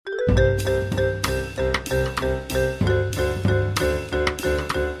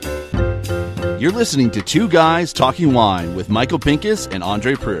You're listening to Two Guys Talking Wine with Michael Pincus and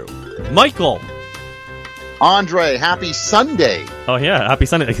Andre Prue. Michael! Andre, happy Sunday. Oh yeah, happy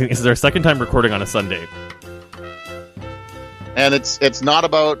Sunday. This is our second time recording on a Sunday. And it's not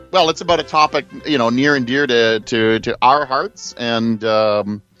about, well, it's about a topic, near and dear to our hearts. And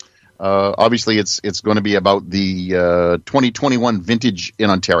obviously it's going to be about the 2021 vintage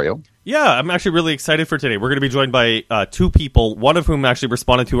in Ontario. Yeah, I'm actually really excited for today. We're going to be joined by two people, one of whom actually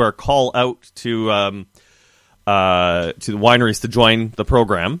responded to our call out to the wineries to join the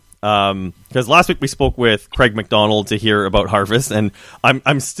program. Because last week we spoke with Craig McDonald to hear about Harvest, and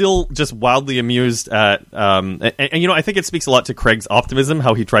I'm still just wildly amused at and I think it speaks a lot to Craig's optimism,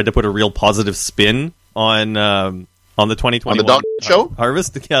 how he tried to put a real positive spin on the 2021 on the dog show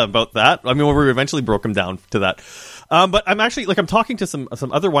Harvest. Yeah, about that. I mean, we eventually broke him down to that. But I'm actually I'm talking to some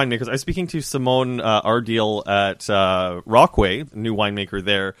other winemakers. I was speaking to Simone Ardeal at Rockway, the new winemaker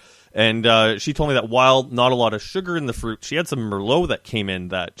there. And she told me that while not a lot of sugar in the fruit, she had some Merlot that came in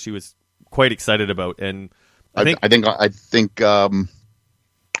that she was quite excited about. And I think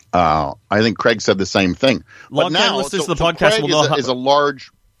Craig said the same thing. But now, listeners to the podcast Craig is a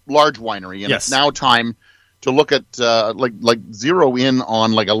large winery, and yes. It's now time to look at zero in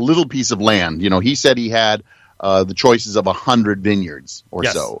on a little piece of land. He said he had the choices of 100 vineyards or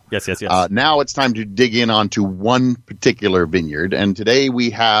so. Yes. Now it's time to dig in onto one particular vineyard. And today we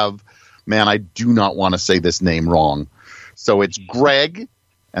have, I do not want to say this name wrong. So it's Greg.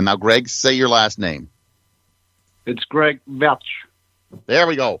 And now, Greg, say your last name. It's Greg Welch. There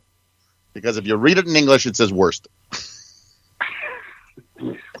we go. Because if you read it in English, it says worst.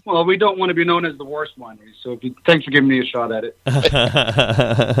 Well, we don't want to be known as the worst winery. So thanks for giving me a shot at it.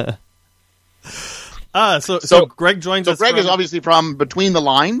 So Greg joins us. So Greg is obviously from Between the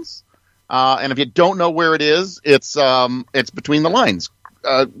Lines, and if you don't know where it is, it's Between the Lines.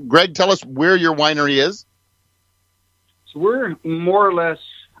 Greg, tell us where your winery is. So we're more or less,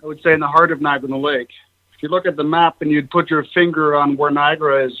 I would say, in the heart of Niagara-on-the-Lake. If you look at the map and you'd put your finger on where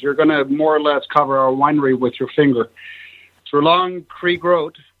Niagara is, you're going to more or less cover our winery with your finger. It's along Creek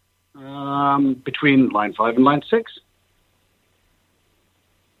Road, between Line 5 and Line 6.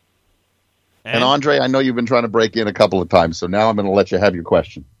 And Andre, I know you've been trying to break in a couple of times, so now I'm going to let you have your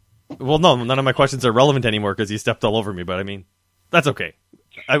question. Well, no, none of my questions are relevant anymore because you stepped all over me. But I mean, that's okay.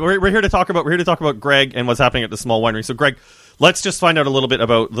 We're here to talk about Greg and what's happening at the small winery. So, Greg, let's just find out a little bit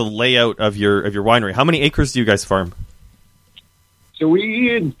about the layout of your winery. How many acres do you guys farm? So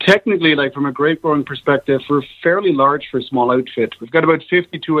we technically, from a grape growing perspective, we're fairly large for a small outfit. We've got about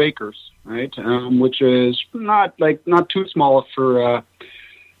 52 acres, right, which is not too small for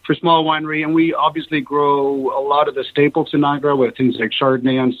small winery, and we obviously grow a lot of the staples in Niagara with things like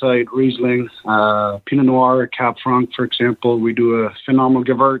Chardonnay on site, Riesling, Pinot Noir, Cab Franc, for example. We do a phenomenal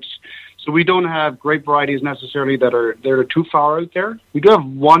Gewurz. So we don't have grape varieties necessarily that are too far out there. We do have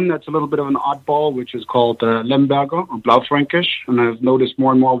one that's a little bit of an oddball, which is called Lemberger or Blaufränkisch, and I've noticed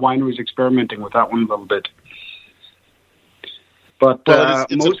more and more wineries experimenting with that one a little bit. But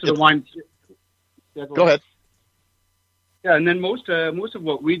most of the wines... Yeah, go ahead. Yeah, and then most of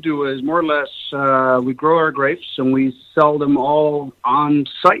what we do is more or less we grow our grapes and we sell them all on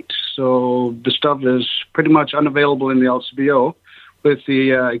site. So the stuff is pretty much unavailable in the LCBO, with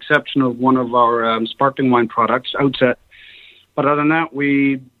the exception of one of our sparkling wine products, Outset. But other than that,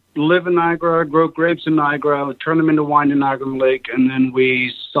 we live in Niagara, grow grapes in Niagara, turn them into wine in Niagara-on-the-Lake, and then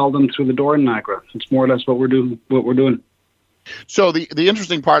we sell them through the door in Niagara. It's more or less what we're doing. So the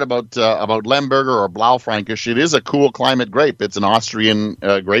interesting part about Lemberger or Blaufränkisch, it is a cool climate grape. It's an Austrian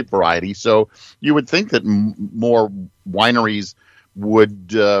grape variety. So you would think that more wineries would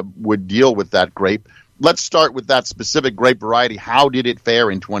deal with that grape. Let's start with that specific grape variety. How did it fare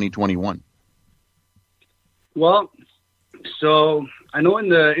in 2021? Well, so I know in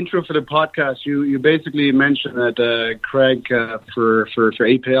the intro for the podcast, you basically mentioned that Craig for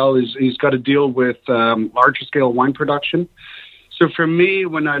APL he's got to deal with larger scale wine production. So for me,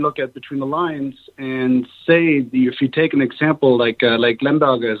 when I look at Between the Lines and say if you take an example like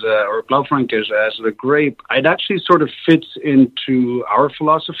Lemberger or Blaufränkisch as a grape, it actually sort of fits into our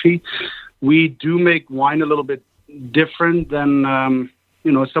philosophy. We do make wine a little bit different than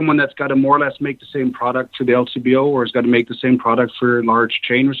someone that's got to more or less make the same product for the LCBO or has got to make the same product for a large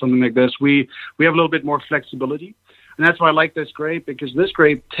chain or something like this. We have a little bit more flexibility. And that's why I like this grape, because this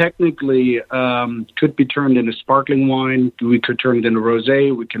grape technically could be turned into sparkling wine. We could turn it into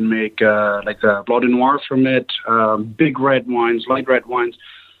rosé. We can make a Blanc de Noir from it, big red wines, light red wines.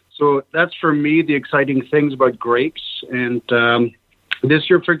 So that's, for me, the exciting things about grapes. And This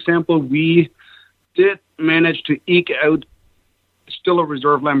year, for example, we did manage to eke out still a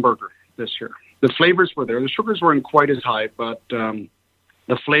reserve Lemberger this year. The flavors were there. The sugars weren't quite as high, but the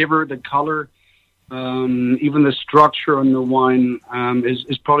flavor, the color, even the structure on the wine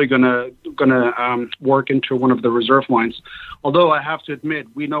is probably gonna work into one of the reserve wines. Although I have to admit,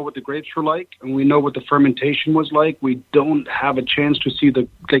 we know what the grapes were like, and we know what the fermentation was like. We don't have a chance to see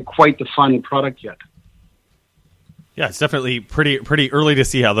quite the final product yet. Yeah, it's definitely pretty early to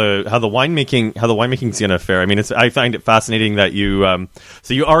see how the winemaking is going to fare. I mean, I find it fascinating that you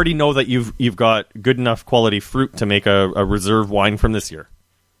so you already know that you've got good enough quality fruit to make a reserve wine from this year.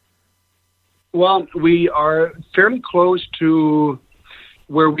 Well, we are fairly close to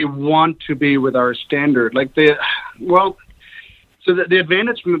where we want to be with our standard. So the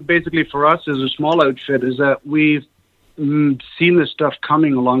advantage basically for us as a small outfit is that we've seen this stuff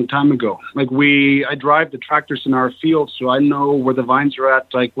coming a long time ago. I drive the tractors in our field, so I know where the vines are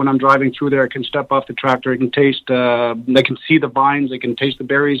at. Like when I'm driving through there, I can step off the tractor, I can taste, I can see the vines, I can taste the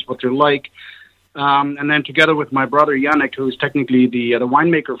berries, what they're like. And then together with my brother Yannick, who is technically the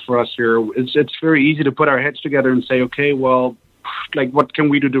winemaker for us here, it's very easy to put our heads together and say, okay, well, what can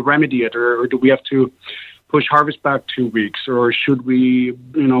we do to remedy it, or do we have to push harvest back 2 weeks, or should we,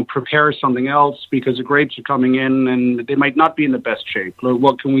 prepare something else because the grapes are coming in and they might not be in the best shape, or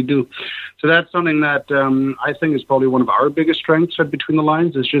what can we do? So that's something that I think is probably one of our biggest strengths at Between the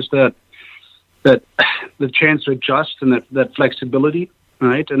Lines, is just that the chance to adjust and that flexibility,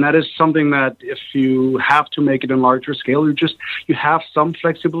 right? And that is something that if you have to make it in larger scale, you have some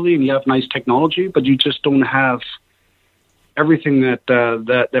flexibility and you have nice technology, but you just don't have everything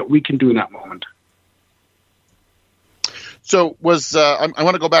that we can do in that moment. So I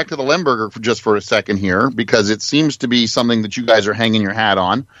want to go back to the Lemberger for a second here, because it seems to be something that you guys are hanging your hat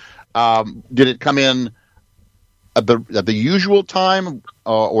on. Did it come in at the usual time,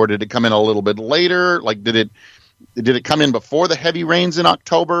 or did it come in a little bit later? Did it come in before the heavy rains in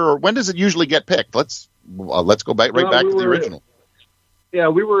October, or when does it usually get picked? Let's go back to the original. Yeah,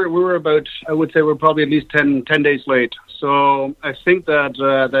 we were about, I would say we're probably at least 10 days late. So I think that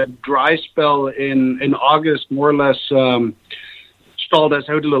that dry spell in August more or less stalled us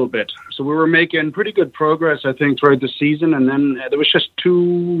out a little bit. So we were making pretty good progress, I think, throughout the season, and then it was just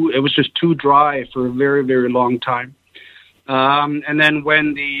too dry for a very, very long time. And then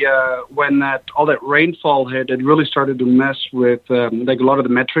when all that rainfall hit, it really started to mess with a lot of the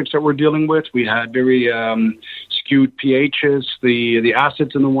metrics that we're dealing with. We had very skewed pHs. The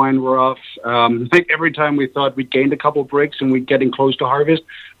acids in the wine were off. Every time we thought we'd gained a couple breaks and we'd getting close to harvest,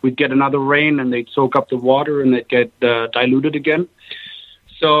 we'd get another rain and they'd soak up the water and they'd get diluted again.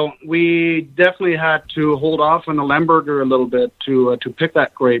 So we definitely had to hold off on the Lemberger a little bit to pick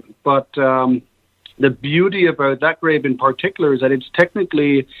that grape, but. The beauty about that grape in particular is that it's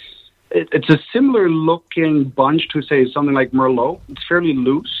technically, it's a similar looking bunch to, say, something like Merlot. It's fairly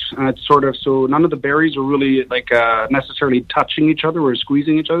loose. It's sort of, so none of the berries are really necessarily touching each other or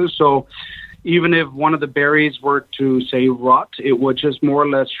squeezing each other. So even if one of the berries were to, say, rot, it would just more or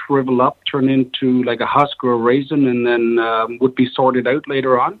less shrivel up, turn into like a husk or a raisin, and then would be sorted out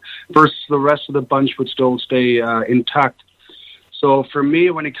later on, versus the rest of the bunch would still stay intact. So for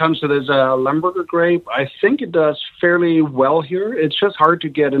me, when it comes to this Lemberger grape, I think it does fairly well here. It's just hard to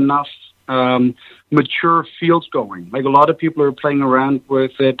get enough mature fields going. A lot of people are playing around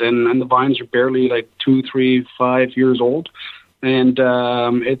with it, and the vines are barely 2, 3, 5 years old. And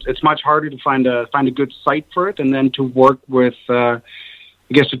it's much harder to find a good site for it, and then to work with, to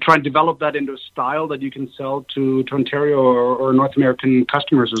try and develop that into a style that you can sell to Ontario or North American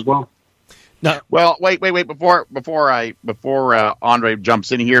customers as well. No. Well, wait. Before Andre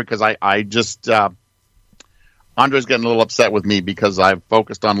jumps in here, because I just Andre's getting a little upset with me because I've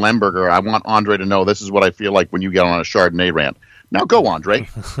focused on Lemberger. I want Andre to know this is what I feel like when you get on a Chardonnay rant. Now go, Andre.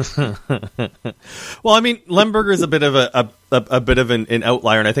 Well, I mean, Lemberger is a bit of an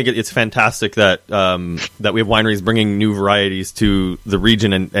outlier, and I think it's fantastic that that we have wineries bringing new varieties to the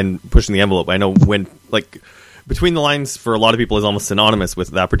region and pushing the envelope. I know when Between the Lines for a lot of people is almost synonymous with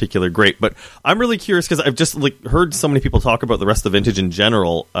that particular grape, but I'm really curious because I've just heard so many people talk about the rest of the vintage in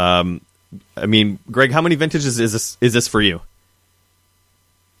general. I mean, Greg, how many vintages is this for you?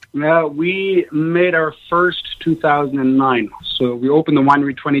 We made our first 2009, so we opened the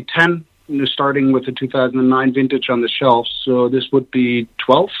winery 2010, starting with the 2009 vintage on the shelf. So this would be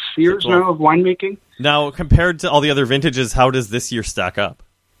 12 years now of winemaking. Now, compared to all the other vintages, how does this year stack up?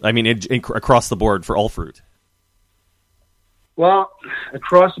 I mean, across the board for all fruit. Well,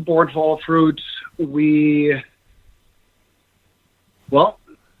 across the board for all fruits, to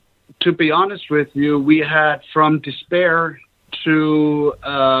be honest with you, we had from despair to,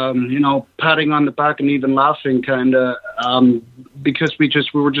 patting on the back and even laughing kind of, because we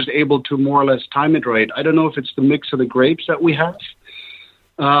were just able to more or less time it right. I don't know if it's the mix of the grapes that we have,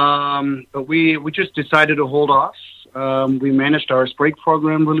 but we just decided to hold off. We managed our spray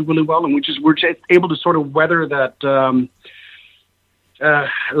program really, really well, and we're just able to sort of weather that,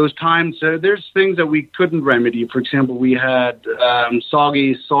 those times. There's things that we couldn't remedy. For example, we had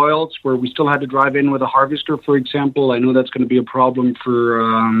soggy soils where we still had to drive in with a harvester, for example. I know that's going to be a problem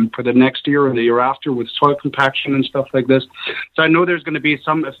for the next year or the year after with soil compaction and stuff like this. So I know there's going to be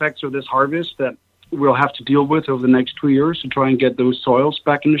some effects of this harvest that we'll have to deal with over the next 2 years to try and get those soils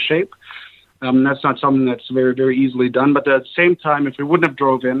back into shape. That's not something that's very, very easily done. But at the same time, if we wouldn't have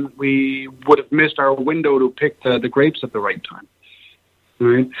drove in, we would have missed our window to pick the grapes at the right time.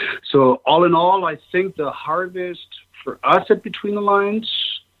 Right. So all in all, I think the harvest for us at Between the Lines,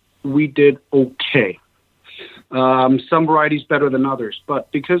 we did okay. Some varieties better than others,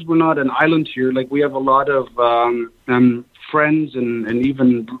 but because we're not an island here, like we have a lot of friends and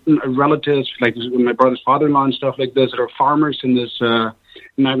even relatives, like my brother's father-in-law and stuff like this, that are farmers in this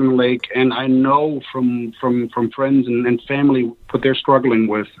Niagara Lake, and I know from friends and family what they're struggling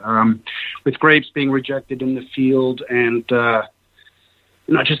with grapes being rejected in the field and.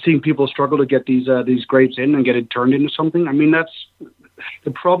 Not just seeing people struggle to get these grapes in and get it turned into something. I mean, that's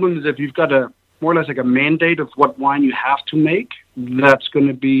the problem is if you've got a more or less like a mandate of what wine you have to make, that's going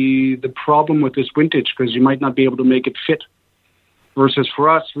to be the problem with this vintage because you might not be able to make it fit. Versus for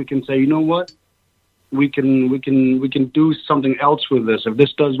us, we can say, you know what, we can do something else with this. If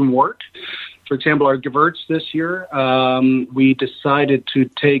this doesn't work, for example, our Gewürz this year, we decided to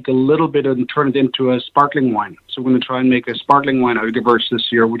take a little bit and turn it into a sparkling wine. So we're going to try and make a sparkling wine out of Gewürz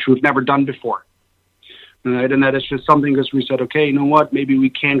this year, which we've never done before. Right? And that is just something because we said, okay, you know what, maybe we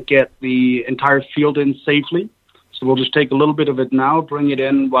can't get the entire field in safely. So we'll just take a little bit of it now, bring it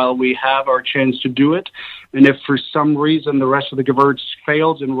in while we have our chance to do it. And if for some reason the rest of the Gewürz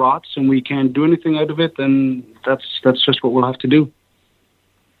fails and rots and we can't do anything out of it, then that's just what we'll have to do.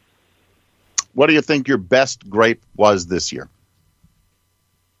 What do you think your best grape was this year?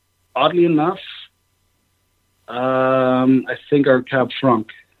 Oddly enough, I think our Cab Franc.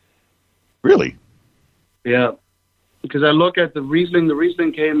 Really? Yeah. Because I look at the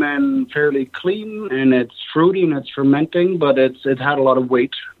Riesling came in fairly clean, and it's fruity and it's fermenting, but it had a lot of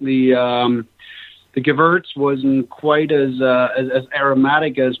weight. The Gewürz wasn't quite as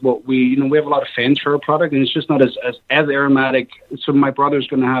aromatic as what we have a lot of fans for our product, and it's just not as aromatic. So my brother's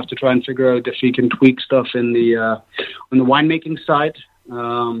going to have to try and figure out if he can tweak stuff in the on the winemaking side.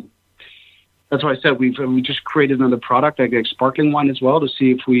 That's why I said we just created another product, like a sparkling wine as well, to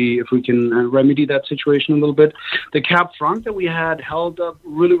see if we can remedy that situation a little bit. The Cab Franc that we had held up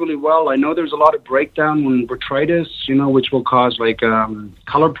really, really well. I know there's a lot of breakdown when botrytis, which will cause like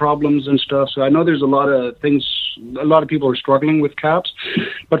color problems and stuff. So I know there's a lot of things. A lot of people are struggling with cabs,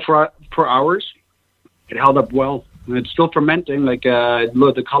 but for ours, it held up well. And it's still fermenting. Like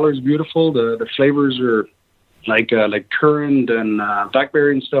look, the color is beautiful. The flavors are. Like currant and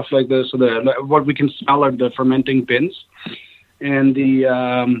blackberry and stuff like this. So what we can smell are the fermenting bins, and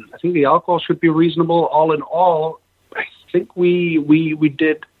I think the alcohol should be reasonable. All in all, I think we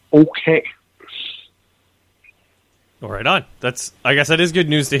did okay. All right, on. I guess that is good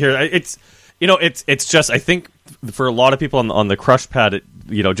news to hear. It's just I think for a lot of people on the crush pad,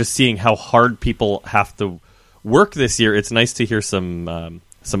 just seeing how hard people have to work this year, it's nice to hear some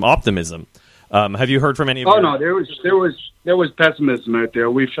optimism. Have you heard from any of Oh, no, there was pessimism out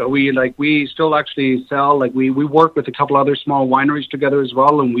there. We still actually sell, we work with a couple other small wineries together as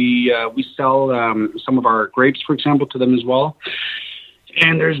well, and we sell some of our grapes, for example, to them as well.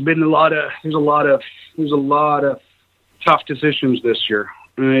 And there's a lot of tough decisions this year,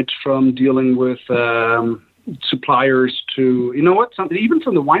 right? From dealing with suppliers to, even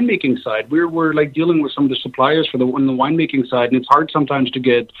from the winemaking side, we're dealing with some of the suppliers on the winemaking side, and it's hard sometimes to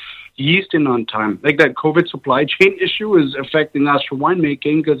get yeast in on time. Like that COVID supply chain issue is affecting us for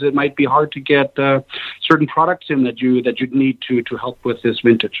winemaking because it might be hard to get certain products in that you'd need to help with this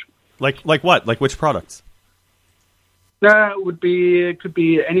vintage. Like what? Like which products? It could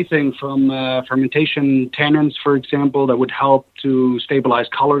be anything from fermentation tannins, for example, that would help to stabilize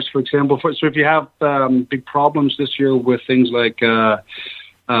colors, for example. So if you have big problems this year with things like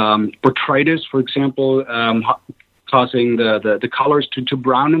botrytis, for example, causing the colors to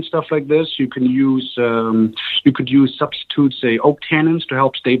brown and stuff like this, you could use substitutes, say oak tannins, to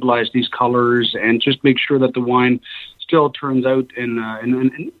help stabilize these colors and just make sure that the wine still turns out in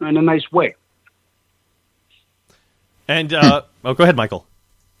a nice way. And go ahead, Michael.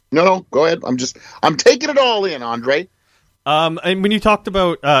 No, go ahead. I'm taking it all in, Andre. And when you talked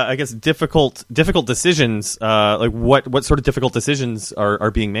about, I guess, difficult decisions, like what sort of difficult decisions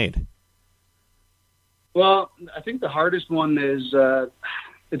are being made? Well, I think the hardest one is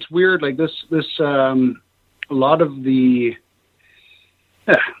it's weird. Like this, a lot of the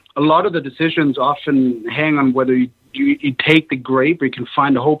decisions often hang on whether you take the grape, or you can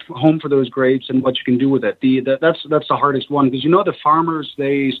find a home for those grapes, and what you can do with it. That's the hardest one, because the farmers,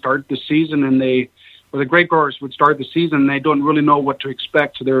 they start the season and or the grape growers would start the season and they don't really know what to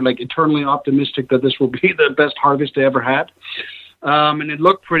expect, so they're like eternally optimistic that this will be the best harvest they ever had. And it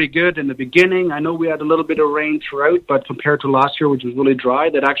looked pretty good in the beginning. I know we had a little bit of rain throughout, but compared to last year, which was really dry,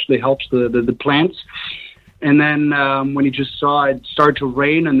 that actually helps the plants. And then when you just saw it start to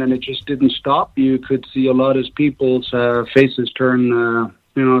rain and then it just didn't stop, you could see a lot of people's faces turn,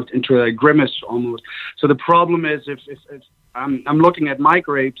 into a grimace almost. So the problem is, if I'm looking at my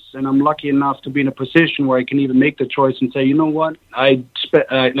grapes and I'm lucky enough to be in a position where I can even make the choice and say, you know what,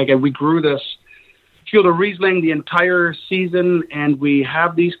 we grew this field of Riesling the entire season and we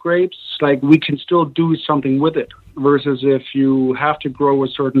have these grapes, like we can still do something with it. Versus if you have to grow a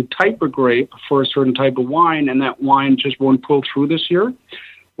certain type of grape for a certain type of wine and that wine just won't pull through this year,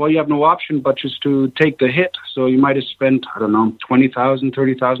 well, you have no option but just to take the hit. So you might have spent, I don't know, $20,000,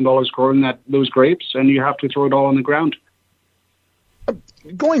 $30,000 growing those grapes, and you have to throw it all on the ground.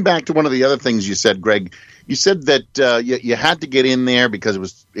 Going back to one of the other things you said, Greg, you said that you had to get in there because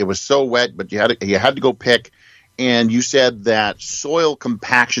it was so wet, but you had to go pick, and you said that soil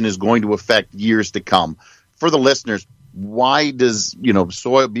compaction is going to affect years to come. For the listeners, why does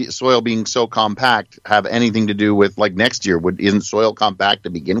soil being so compact have anything to do with, like, next year? Isn't soil compact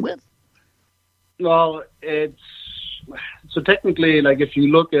to begin with? Well, so technically, like if you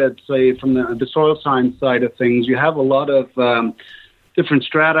look at, say, from the soil science side of things, you have a lot of different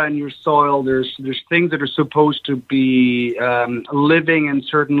strata in your soil. There's things that are supposed to be living in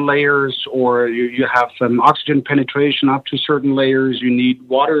certain layers, or you have oxygen penetration up to certain layers. You need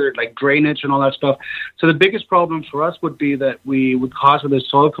water, like drainage and all that stuff. So the biggest problem for us would be that we would cause with the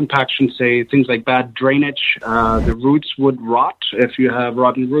soil compaction, say, things like bad drainage. The roots would rot. If you have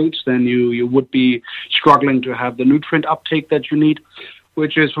rotten roots, then you would be struggling to have the nutrient uptake that you need,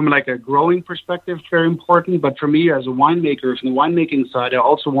 which is, from like a growing perspective, very important. But for me as a winemaker, from the winemaking side, I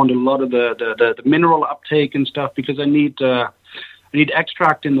also want a lot of the mineral uptake and stuff, because I need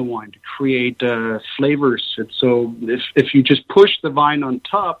extract in the wine to create flavors. So if you just push the vine on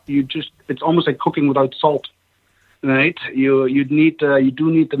top, it's almost like cooking without salt, right? You do need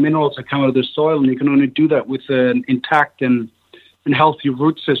the minerals that come out of the soil, and you can only do that with an intact and healthy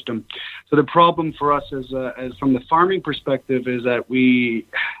root system. So the problem for us as from the farming perspective is that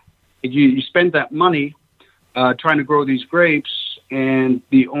you spend that money trying to grow these grapes, and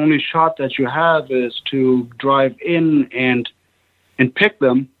the only shot that you have is to drive in and pick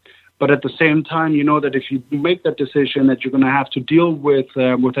them. But at the same time, you know that if you make that decision, that you're going to have to deal with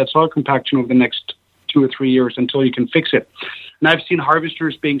that soil compaction over the next 2 or 3 years until you can fix it. And I've seen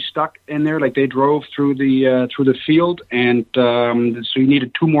harvesters being stuck in there, like they drove through the field, and so you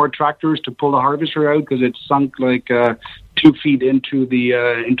needed 2 more tractors to pull the harvester out because it sunk like 2 feet into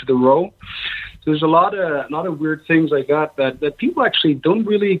the row. So there's a lot of weird things like that people actually don't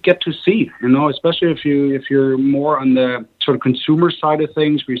really get to see, especially if you're more on the sort of consumer side of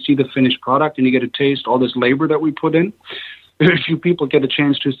things, where you see the finished product and you get to taste all this labor that we put in. Very few people get a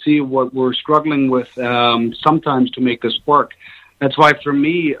chance to see what we're struggling with sometimes to make this work. That's why, for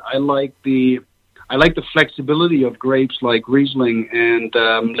me, I like the flexibility of grapes like Riesling and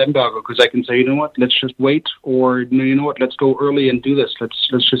Lemberger, because I can say, you know what, let's just wait, or you know what, let's go early and do this.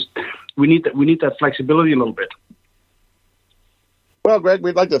 We need that flexibility a little bit. Well, Greg,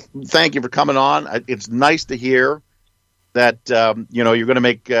 we'd like to thank you for coming on. It's nice to hear that you're going to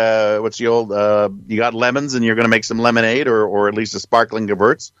make what's the old you got lemons and you're going to make some lemonade, or at least a sparkling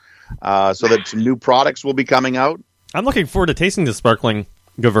Gewürz, so that some new products will be coming out. I'm looking forward to tasting the sparkling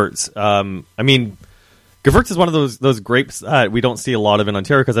Gewürz. I mean, Gewürz is one of those grapes that we don't see a lot of in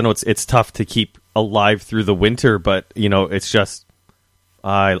Ontario, because I know it's tough to keep alive through the winter, but it's just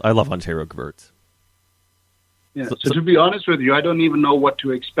I love Ontario Gewürz. Yeah. So to be honest with you, I don't even know what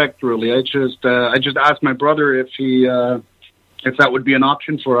to expect, really. I just asked my brother if that would be an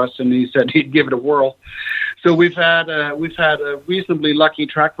option for us, and he said he'd give it a whirl. So we've had a reasonably lucky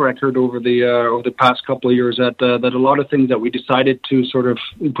track record over the past couple of years that a lot of things that we decided to sort of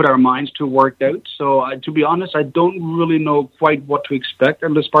put our minds to worked out. So to be honest, I don't really know quite what to expect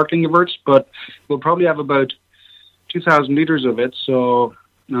of the sparkling Gewürz, but we'll probably have about 2,000 liters of it. So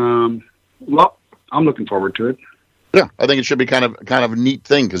I'm looking forward to it. Yeah, I think it should be kind of a neat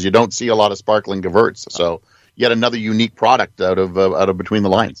thing, because you don't see a lot of sparkling Gewürz. So yet another unique product out of between the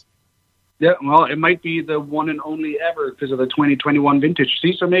lines. Yeah, well, it might be the one and only ever because of the 2021 vintage.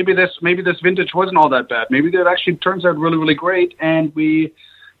 See, so maybe this vintage wasn't all that bad. Maybe that actually turns out really, really great, and we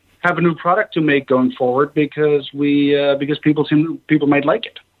have a new product to make going forward because people might like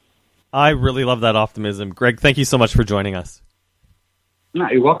it. I really love that optimism. Greg, thank you so much for joining us. No,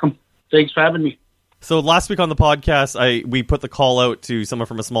 you're welcome. Thanks for having me. So last week on the podcast, we put the call out to someone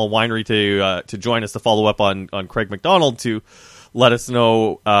from a small winery to join us to follow up on Craig McDonald to let us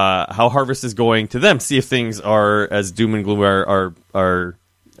know how harvest is going to them. See if things are as doom and gloom are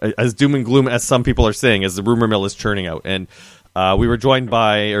as doom and gloom as some people are saying, as the rumor mill is churning out. And we were joined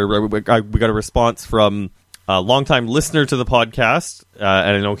by, or we got a response from a longtime listener to the podcast, and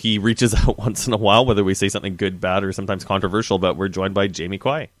I know he reaches out once in a while, whether we say something good, bad, or sometimes controversial. But we're joined by Jamie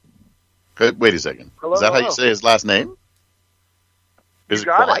Quay. Wait a second. Hello, is that hello. how you say his last name? Is You it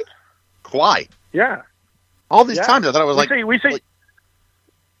got Quay? it. Quay. Yeah. All these Yeah. times I thought it was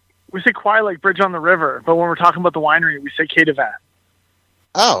We say Quay like bridge on the river, but when we're talking about the winery, we say Quai de Vin.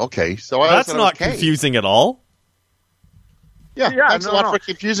 oh, okay. So I That's thought it was not K. confusing at all. Yeah, Yeah, thanks a lot no. for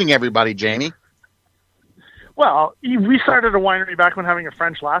confusing everybody, Jamie. Well, we started a winery back when having a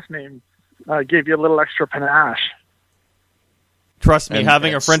French last name gave you a little extra panache. Trust me, And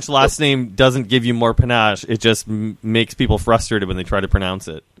having a it's- French last name doesn't give you more panache. It just makes people frustrated when they try to pronounce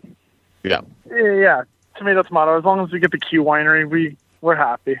it. Yeah. Yeah, tomato, tomato. As long as we get the Q winery, we're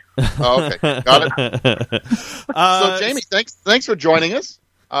happy. Oh, okay. Got it. So, Jamie, thanks for joining us.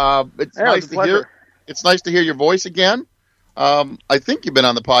 It's Yeah, nice it's a to pleasure. hear. It's nice to hear your voice again. I think you've been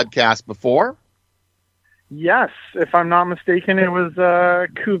on the podcast before. Yes, if I'm not mistaken, it was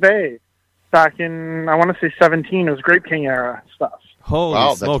Cuvée back in, I want to say 17. It was Grape King era stuff. Holy Wow,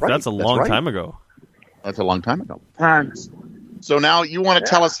 that's smoke, right. that's a That's long right. time ago. That's a long time ago. And So now you want to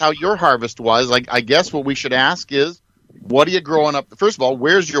tell us how your harvest was. Like, I guess what we should ask is, what are you growing up? First of all,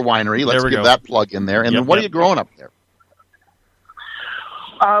 where's your winery? Let's There we give go. that plug in there. And Yep, then what are yep. you growing up there?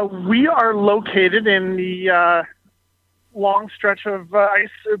 we are located in the long stretch of, I guess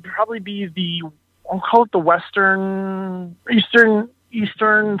it would probably be I'll call it the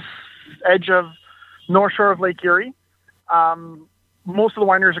eastern edge of North Shore of Lake Erie. Most of the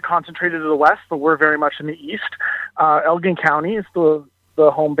wineries are concentrated to the west, but we're very much in the east. Elgin County is the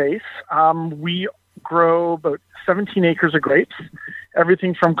home base. We grow about 17 acres of grapes,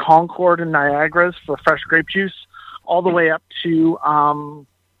 everything from Concord and Niagara's for fresh grape juice, all the way up to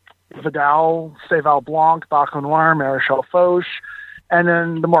Vidal, Céval Blanc, Bac Noir, Maréchal Foch, and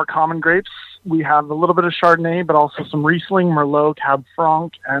then the more common grapes, we have a little bit of Chardonnay, but also some Riesling, Merlot, Cab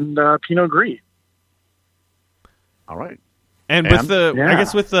Franc, and Pinot Gris. All right. And And? with the, Yeah. I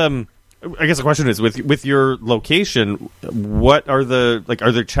guess the question is with your location, what are are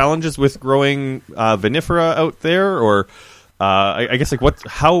there challenges with growing vinifera out there, or I guess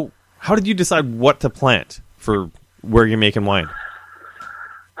how did you decide what to plant for where you're making wine?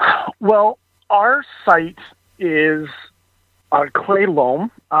 Well, our site is clay loam,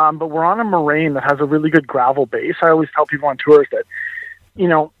 but we're on a moraine that has a really good gravel base. I always tell people on tours that,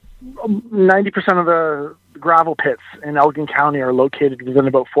 90% of the gravel pits in Elgin County are located within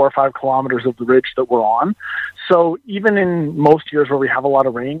about 4 or 5 kilometers of the ridge that we're on. So even in most years where we have a lot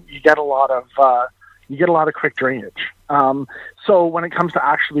of rain, you get a lot of quick drainage. So when it comes to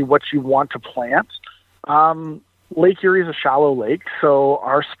actually what you want to plant, Lake Erie is a shallow lake, so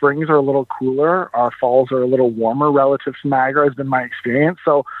our springs are a little cooler, our falls are a little warmer relative to Niagara, has been my experience.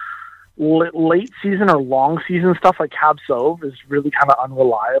 So late season or long season stuff like Cab Sauv is really kind of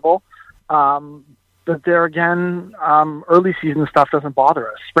unreliable. But there again, early season stuff doesn't bother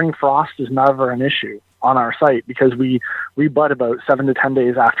us. Spring frost is never an issue on our site because we bud about 7 to 10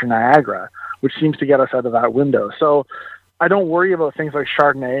 days after Niagara, which seems to get us out of that window. So I don't worry about things like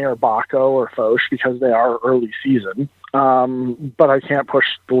Chardonnay or Baco or Foch because they are early season. But I can't push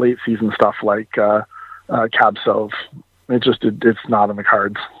the late season stuff like Cab Sauv. It's not in the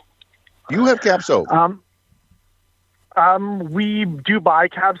cards. You have Cab Sauv. We do buy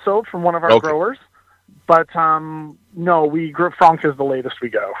Cab Sauv from one of our Okay. growers, but no, Franc is the latest we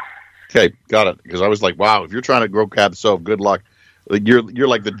go. Okay, got it. Because I was like, wow, if you're trying to grow Cab Sauv, good luck. Like, you're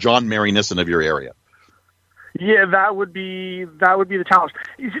like the John Mary Nissen of your area. Yeah, that would be the challenge.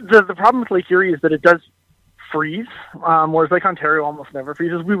 The problem with Lake Erie is that it does freeze, whereas Lake Ontario almost never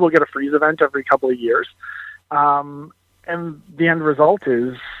freezes. We will get a freeze event every couple of years, and the end result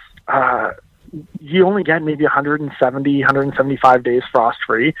is you only get maybe 170, 175 days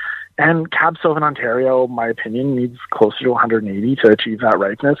frost-free, and Cab Sauv in Ontario, in my opinion, needs closer to 180 to achieve that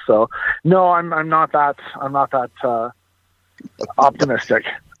ripeness. So, no, I'm not that optimistic.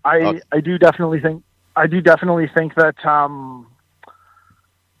 I do definitely think I do definitely think that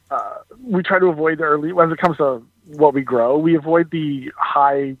we try to avoid the early, when it comes to what we grow, we avoid the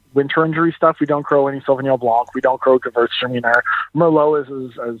high winter injury stuff. We don't grow any Sauvignon Blanc. We don't grow Gewürztraminer. Merlot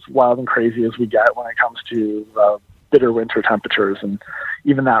is as wild and crazy as we get when it comes to bitter winter temperatures, and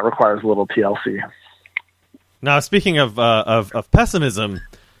even that requires a little TLC. Now, speaking of pessimism,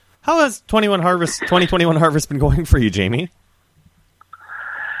 how has 2021 harvest been going for you, Jamie?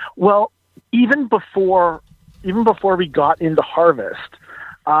 Well, even before we got into harvest,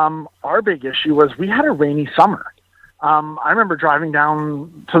 our big issue was we had a rainy summer. I remember driving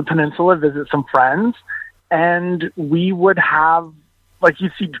down to the peninsula, visit some friends, and we would have, like,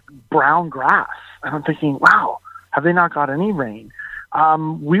 you'd see brown grass. And I'm thinking, wow, have they not got any rain?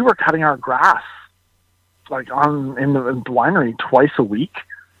 We were cutting our grass like in the winery twice a week,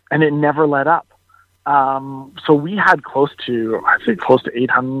 and it never let up. So we had close to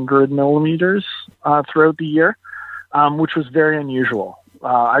 800 millimeters throughout the year, which was very unusual.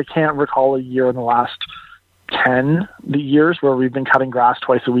 I can't recall a year in the last 10 years where we've been cutting grass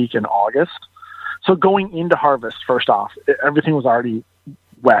twice a week in August. So going into harvest, first off, everything was already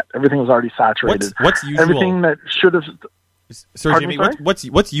wet. Everything was already saturated. What's usual? Everything that should have... Sorry, Jimmy,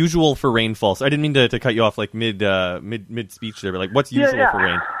 what's usual for rainfall? So I didn't mean to cut you off like mid speech there, but like what's usual for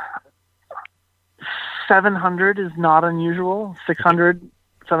rain? 700 is not unusual. 600,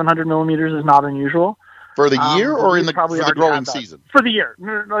 700 millimeters is not unusual. For the year or for the growing season? For the year.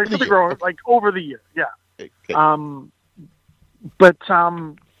 No, for the growing, like over the year, yeah. Okay. But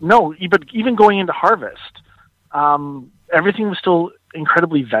even going into harvest, everything was still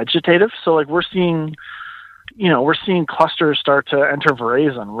incredibly vegetative. So like we're seeing clusters start to enter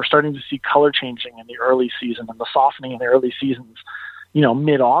veraison. We're starting to see color changing in the early season and the softening in the early seasons,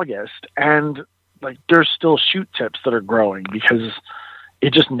 mid-August. And like there's still shoot tips that are growing because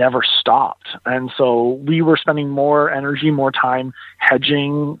it just never stopped. And so we were spending more energy, more time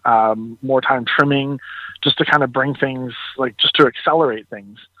hedging, more time trimming, just to kind of bring things, like just to accelerate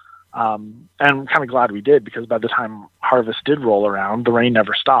things. And I'm kind of glad we did, because by the time harvest did roll around, the rain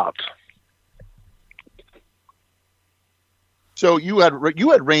never stopped. So you had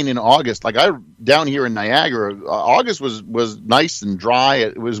rain in August. Like down here in Niagara, August was nice and dry.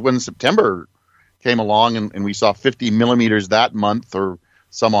 It was when September came along and we saw 50 millimeters that month, or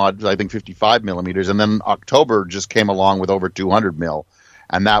some odd, I think 55 millimeters, and then October just came along with over 200 mil,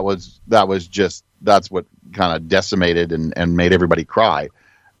 and that's what kind of decimated and made everybody cry.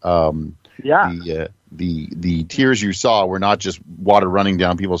 The tears you saw were not just water running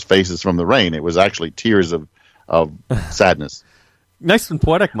down people's faces from the rain; it was actually tears of sadness. Nice and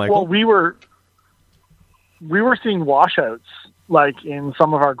poetic, Michael. Well, we were seeing washouts, like in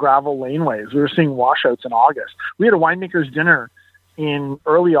some of our gravel laneways. We were seeing washouts in August. We had a winemaker's dinner in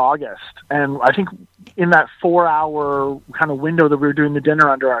early August, and I think in that 4-hour kind of window that we were doing the dinner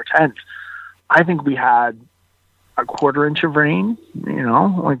under our tent, I think we had a quarter inch of rain.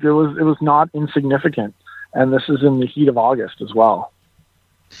 Like it was not insignificant, and this is in the heat of August as well.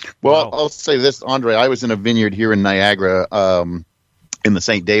 Well, Wow. I'll say this, Andre. I was in a vineyard here in Niagara, in the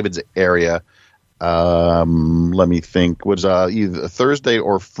St. David's area. Let me think. Was either Thursday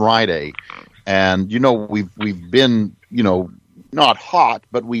or Friday, and we've been not hot,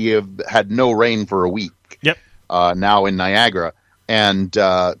 but we have had no rain for a week. Yep. Now in Niagara, and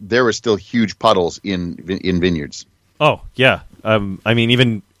there are still huge puddles in vineyards. Oh yeah. I mean,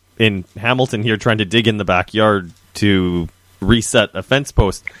 even in Hamilton here, trying to dig in the backyard to reset a fence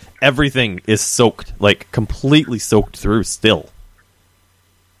post, everything is soaked, like completely soaked through still.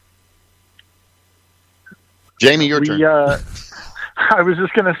 Jamie, your turn. I was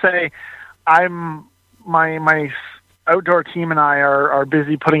just going to say, my outdoor team and I are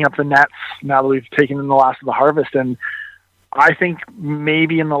busy putting up the nets now that we've taken in the last of the harvest, and I think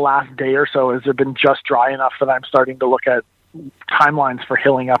maybe in the last day or so has it been just dry enough that I'm starting to look at timelines for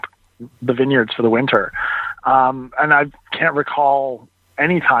hilling up the vineyards for the winter. And I can't recall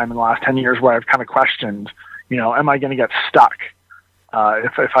any time in the last 10 years where I've kind of questioned, am I going to get stuck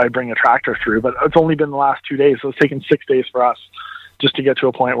if I bring a tractor through? But it's only been the last 2 days, so it's taken 6 days for us just to get to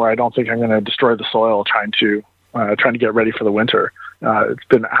a point where I don't think I'm going to destroy the soil trying to get ready for the winter. It's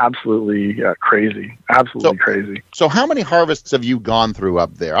been absolutely crazy, crazy. So how many harvests have you gone through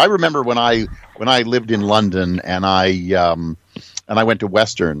up there? I remember when I lived in London and I went to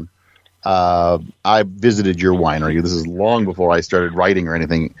Western. I visited your winery. This is long before I started writing or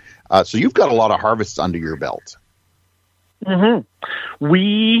anything. So you've got a lot of harvests under your belt.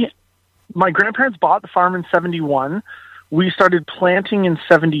 Mm-hmm. My grandparents bought the farm in 1971. We started planting in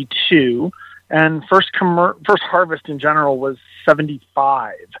 1972, and first harvest in general was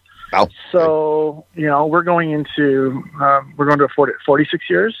 1975. Oh, So, we're going to 46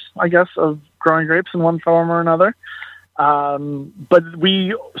 years, I guess, of growing grapes in one form or another. But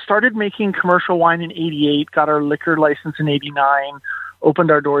we started making commercial wine in 88, got our liquor license in 89,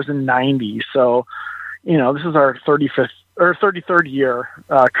 opened our doors in 90. So, this is our 33rd year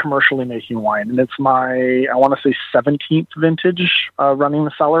commercially making wine. And it's my, I want to say, 17th vintage running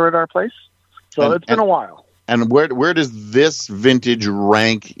the cellar at our place. So it's been a while. And where does this vintage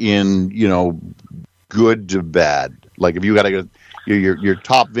rank in, good to bad? Like if you got to go, your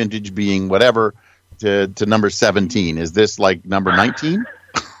top vintage being whatever to number 17, is this like number 19?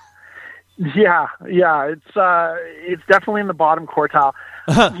 Yeah, it's definitely in the bottom quartile.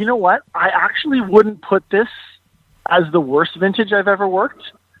 You know what? I actually wouldn't put this as the worst vintage I've ever worked.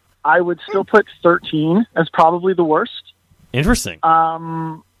 I would still put 13 as probably the worst. Interesting.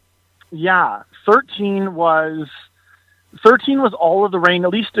 Yeah, 13 was all of the rain,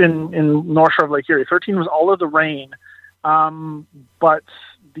 at least in North Shore of Lake Erie. 13 was all of the rain, but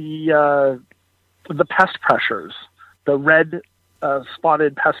the pest pressures, the red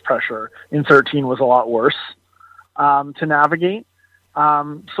spotted pest pressure in 13 was a lot worse to navigate.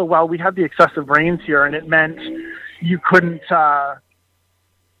 So while we had the excessive rains here, and it meant you couldn't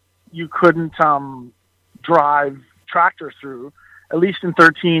drive tractors through, at least in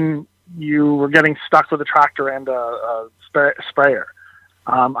 13, you were getting stuck with a tractor and a sprayer.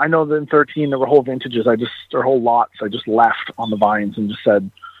 I know that in 13 there were whole vintages, whole lots I just left on the vines and just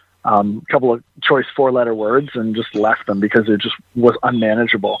said a couple of choice 4-letter words and just left them because it just was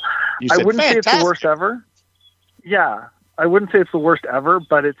unmanageable. I wouldn't say it's the worst ever. Yeah, I wouldn't say it's the worst ever,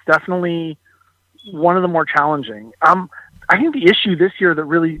 but it's definitely one of the more challenging. I think the issue this year that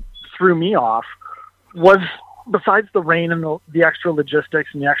really threw me off was, besides the rain and the extra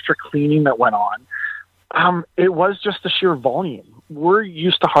logistics and the extra cleaning that went on, it was just the sheer volume. We're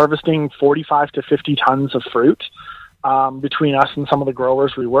used to harvesting 45 to 50 tons of fruit between us and some of the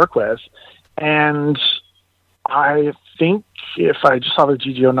growers we work with. And I think if I just saw the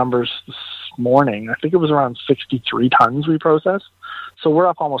GGO numbers this morning, I think it was around 63 tons we processed. So we're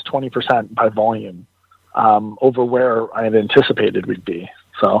up almost 20% by volume over where I had anticipated we'd be.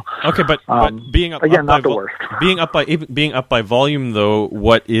 So okay, but being up again, up not by the worst. being up by volume though,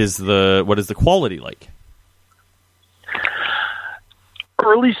 what is the quality like?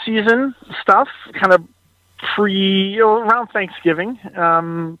 Early season stuff, kind of around Thanksgiving.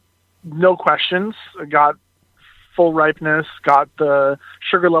 No questions. Got full ripeness. Got the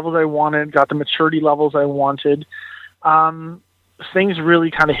sugar levels I wanted. Got the maturity levels I wanted. Things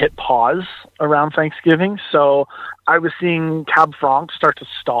really kind of hit pause around Thanksgiving. So I was seeing Cab Franc start to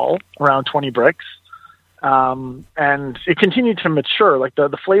stall around 20 bricks. And it continued to mature, like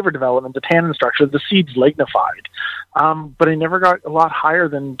the flavor development, the tannin structure, the seeds lignified. But I never got a lot higher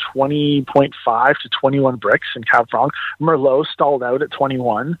than 20.5 to 21 bricks in Cab Franc. Merlot stalled out at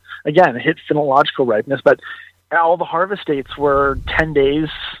 21. Again, it hit phenological ripeness, but all the harvest dates were 10 days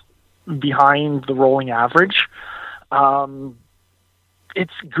behind the rolling average.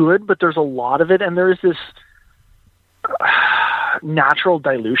 It's good, but there's a lot of it, and there is this natural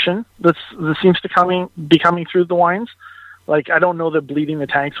dilution that seems to be coming through the wines. Like, I don't know that bleeding the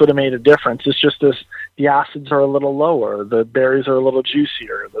tanks would have made a difference. It's just the acids are a little lower, the berries are a little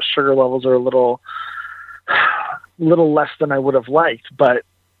juicier, the sugar levels are a little less than I would have liked, but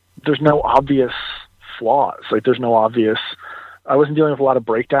there's no obvious flaws. Like, there's no obvious. I wasn't dealing with a lot of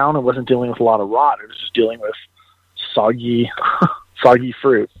breakdown. I wasn't dealing with a lot of rot. I was just dealing with soggy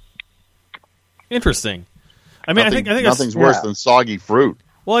fruit. Interesting. I mean, I think nothing's worse than soggy fruit.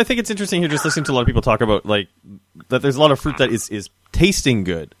 Well, I think it's interesting here just listening to a lot of people talk about like that there's a lot of fruit that is tasting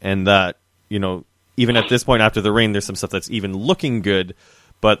good, and that, even at this point after the rain, there's some stuff that's even looking good,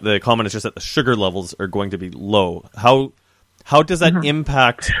 but the comment is just that the sugar levels are going to be low. How does that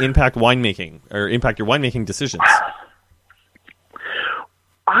impact winemaking or impact your winemaking decisions?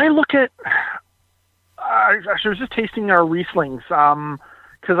 I look at actually, I was just tasting our Rieslings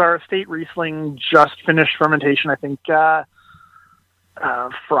because our estate Riesling just finished fermentation, I think,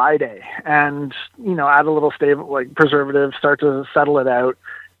 Friday, and add a little preservative, start to settle it out,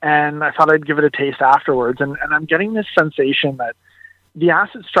 and I thought I'd give it a taste afterwards, and I'm getting this sensation that the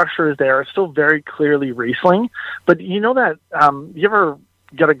acid structure is there. It's still very clearly Riesling, but that you ever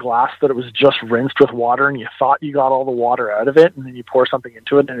get a glass that it was just rinsed with water and you thought you got all the water out of it, and then you pour something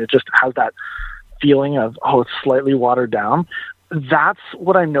into it and it just has that feeling of, it's slightly watered down. That's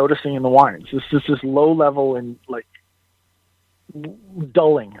what I'm noticing in the wines. This low level and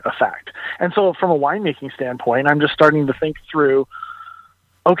dulling effect. And so from a winemaking standpoint, I'm just starting to think through,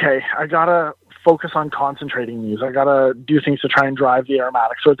 okay, I gotta focus on concentrating these. I got to do things to try and drive the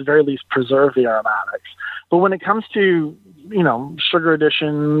aromatics, or at the very least preserve the aromatics. But when it comes to, sugar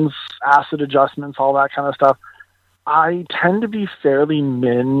additions, acid adjustments, all that kind of stuff, I tend to be fairly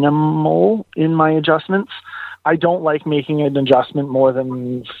minimal in my adjustments. I don't like making an adjustment more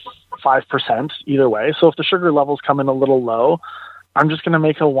than 5% either way. So if the sugar levels come in a little low, I'm just going to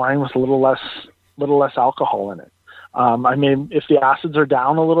make a wine with a little less alcohol in it. If the acids are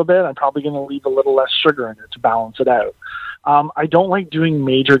down a little bit, I'm probably going to leave a little less sugar in it to balance it out. I don't like doing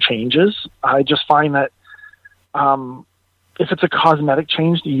major changes. I just find that if it's a cosmetic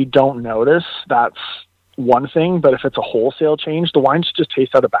change that you don't notice, that's one thing. But if it's a wholesale change, the wines just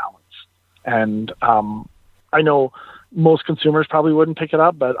taste out of balance. And I know most consumers probably wouldn't pick it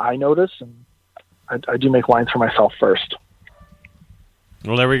up, but I notice, and I do make wines for myself first.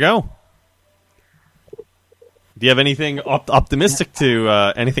 Well, there we go. Do you have anything optimistic to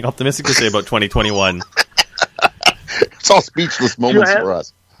say about 2021? It's all speechless moments for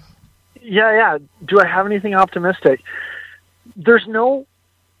us. Yeah. Do I have anything optimistic? There's no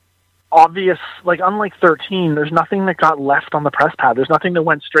obvious, unlike 13, there's nothing that got left on the press pad. There's nothing that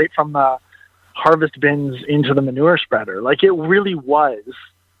went straight from the harvest bins into the manure spreader. It really was.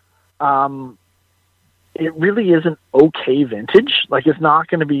 It really is an okay vintage. It's not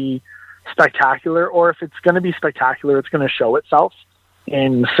going to be spectacular, or if it's going to be spectacular, it's going to show itself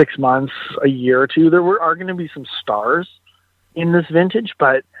in 6 months, a year or two. There are going to be some stars in this vintage,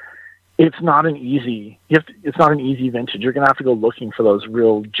 but it's not an easy vintage. You're going to have to go looking for those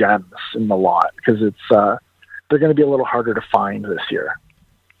real gems in the lot, because they're going to be a little harder to find this year.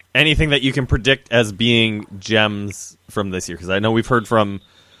 Anything that you can predict as being gems from this year? Because I know we've heard from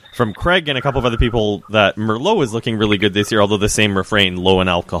Craig and a couple of other people that Merlot is looking really good this year, although the same refrain, low in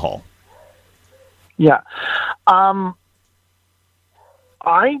alcohol. Yeah. I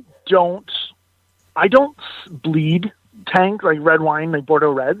don't bleed tank like red wine, like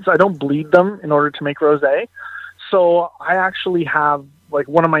Bordeaux Reds. I don't bleed them in order to make rosé. So I actually have,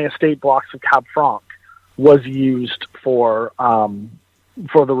 one of my estate blocks of Cab Franc was used for the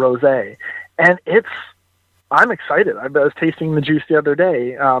rosé, and I'm excited. I was tasting the juice the other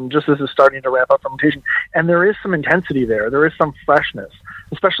day, just as it's starting to ramp up fermentation, and there is some intensity there. There is some freshness,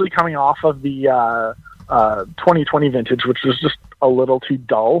 especially coming off of the 2020 vintage, which was just a little too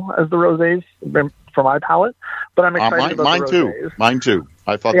dull as the rosés for my palate. But I'm excited about the rosés. Mine too.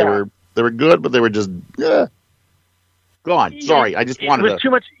 I thought they were good, but they were just Go on. Sorry, I just wanted to.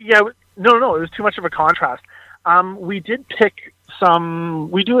 Too much. Yeah, no. It was too much of a contrast. We did pick some.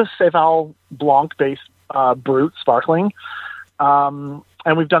 We do a Céval Blanc based Brut sparkling, and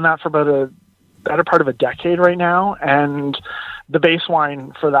we've done that for about a better part of a decade right now. And the base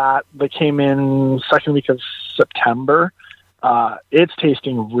wine for that came in second week of September. It's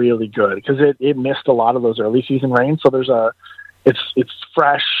tasting really good because it missed a lot of those early season rains. So it's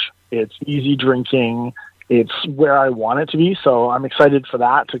fresh, it's easy drinking, it's where I want it to be. So I'm excited for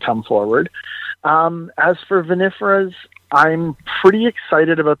that to come forward. As for vinifera's, I'm pretty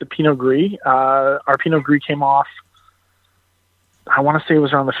excited about the Pinot Gris. Our Pinot Gris came off, I want to say it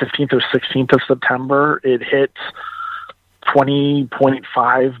was around the 15th or 16th of September. It hit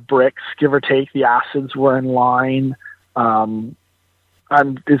 20.5 bricks, give or take. The acids were in line.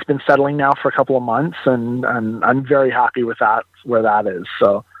 It's been settling now for a couple of months, and I'm very happy with that, where that is.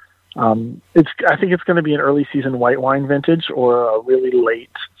 So I think it's going to be an early season white wine vintage or a really late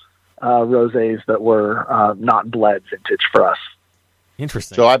rosés that were not bled vintage for us.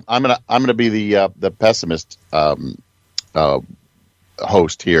 Interesting. So I'm gonna be the pessimist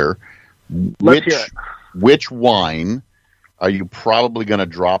host here. Let's hear it. Which wine are you probably going to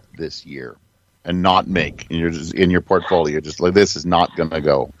drop this year and not make in your portfolio? Just like, this is not going to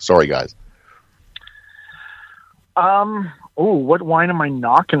go. Sorry, guys. What wine am I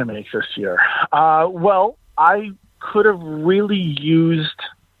not going to make this year? Well, I could have really used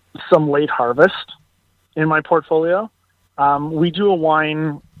some late harvest in my portfolio. We do a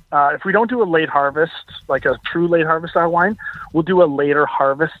wine. If we don't do a late harvest, like a true late harvest style wine, we'll do a later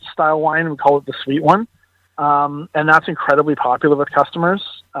harvest style wine. We call it the sweet one. And that's incredibly popular with customers.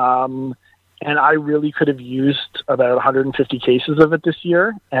 And I really could have used about 150 cases of it this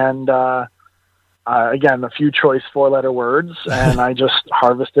year. And again, a few choice 4-letter words, and I just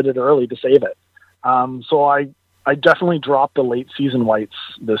harvested it early to save it. So I definitely dropped the late season whites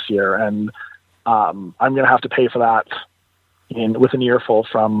this year, and I'm going to have to pay for that with an earful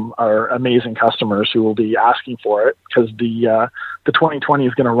from our amazing customers who will be asking for it, because the 2020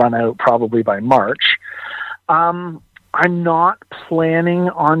 is going to run out probably by March. I'm not planning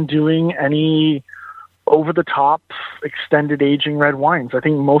on doing any over-the-top, extended aging red wines. I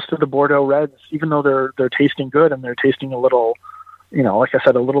think most of the Bordeaux reds, even though they're tasting good and they're tasting a little, like I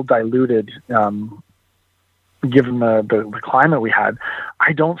said, a little diluted, given the climate we had,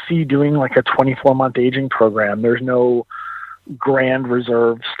 I don't see doing like a 24-month aging program. There's no Grand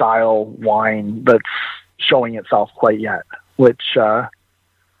Reserve style wine that's showing itself quite yet, which is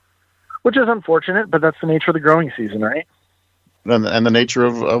unfortunate, but that's the nature of the growing season, right? And the nature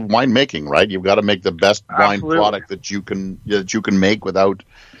of winemaking, right? You've got to make the best wine product that you can make without,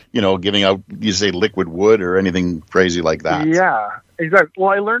 giving out, you say, liquid wood or anything crazy like that. Yeah, exactly. Well,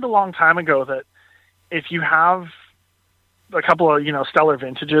 I learned a long time ago that if you have a couple of, stellar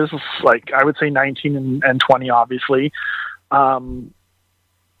vintages, like I would say 19 and 20, obviously, to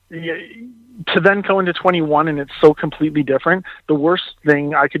then go into 21 and it's so completely different, the worst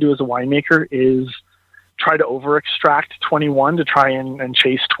thing I could do as a winemaker is try to over extract 21 to try and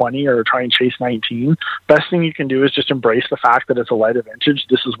chase 20 or try and chase 19. Best thing you can do is just embrace the fact that it's a lighter vintage.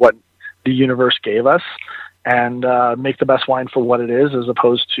 This is what the universe gave us, and make the best wine for what it is, as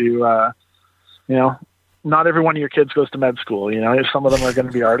opposed to, not every one of your kids goes to med school. Some of them are going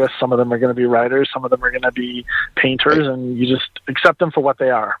to be artists, some of them are going to be writers, some of them are going to be painters, and you just accept them for what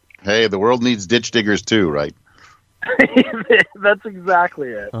they are. Hey, the world needs ditch diggers too, right? That's exactly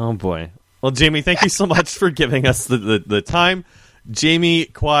it. Oh boy. Well, Jamie, thank you so much for giving us the time. Jamie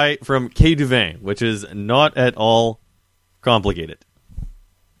Kwai from Quai du Vin, which is not at all complicated.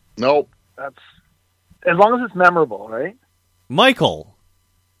 Nope. That's as long as it's memorable, right? Michael.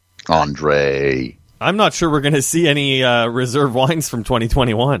 Andre. I'm not sure we're going to see any reserve wines from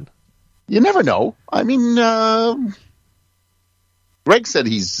 2021. You never know. I mean, Greg said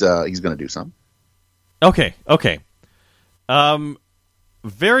he's going to do some. Okay.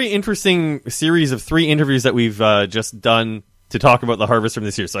 Very interesting series of 3 interviews that we've just done to talk about the harvest from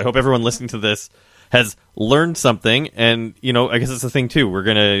this year. So I hope everyone listening to this has learned something. And I guess it's the thing too. We're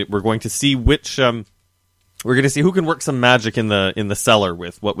going to see which we're going to see who can work some magic in the cellar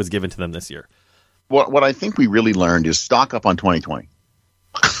with what was given to them this year. What I think we really learned is stock up on 2020.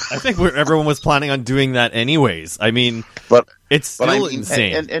 I think everyone was planning on doing that anyways. I mean, it's still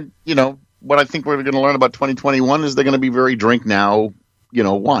insane. And what I think we're going to learn about 2021 is they're going to be very drink now,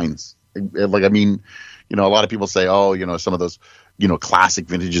 wines. Like, I mean, a lot of people say, some of those, classic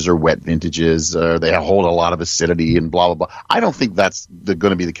vintages are wet vintages, they hold a lot of acidity and blah, blah, blah. I don't think that's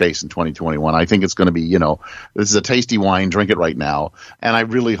going to be the case in 2021. I think it's going to be, this is a tasty wine, drink it right now. And I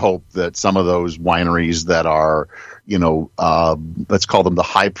really hope that some of those wineries that are, let's call them the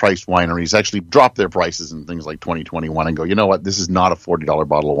high-priced wineries, actually drop their prices in things like 2021 and go, you know what, this is not a $40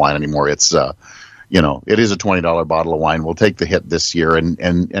 bottle of wine anymore. It's, it is a $20 bottle of wine. We'll take the hit this year and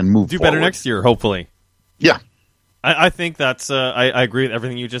move do forward. Better next year, hopefully. Yeah. I think that's, I agree with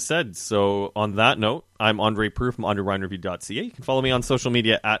everything you just said. So on that note, I'm Andre Prue from AndreWineReview.ca. You can follow me on social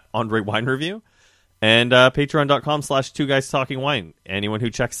media at Andre Wine Review and Patreon.com/2guystalkingwine. Anyone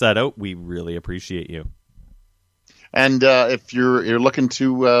who checks that out, we really appreciate you. And if you're looking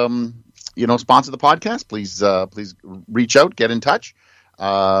to, sponsor the podcast, please reach out, get in touch.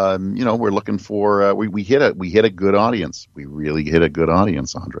 We're looking for, we hit a good audience. We really hit a good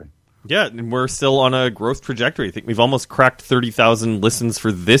audience, Andre. Yeah, and we're still on a growth trajectory. I think we've almost cracked 30,000 listens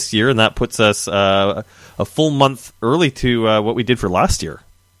for this year, and that puts us a full month early to what we did for last year.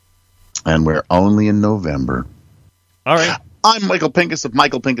 And we're only in November. All right. I'm Michael Pincus of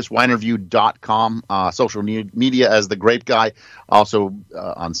michaelpincuswinereview.com. Social media as The Grape Guy, also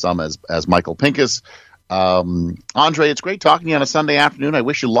on some as Michael Pincus. Andre, it's great talking to you on a Sunday afternoon. I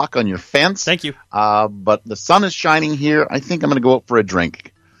wish you luck on your fence. Thank you. But the sun is shining here. I think I'm going to go out for a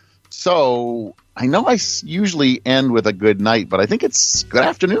drink. So I know I usually end with a good night, but I think it's good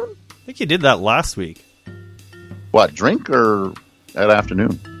afternoon. I think you did that last week. What, drink or at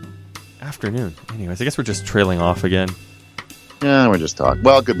afternoon? Afternoon. Anyways, I guess we're just trailing off again. Yeah, we're just talking.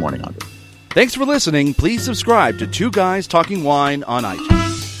 Well, good morning, Andre. Thanks for listening. Please subscribe to Two Guys Talking Wine on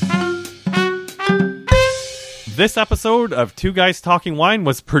iTunes. This episode of Two Guys Talking Wine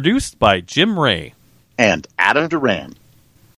was produced by Jim Ray and Adam Duran.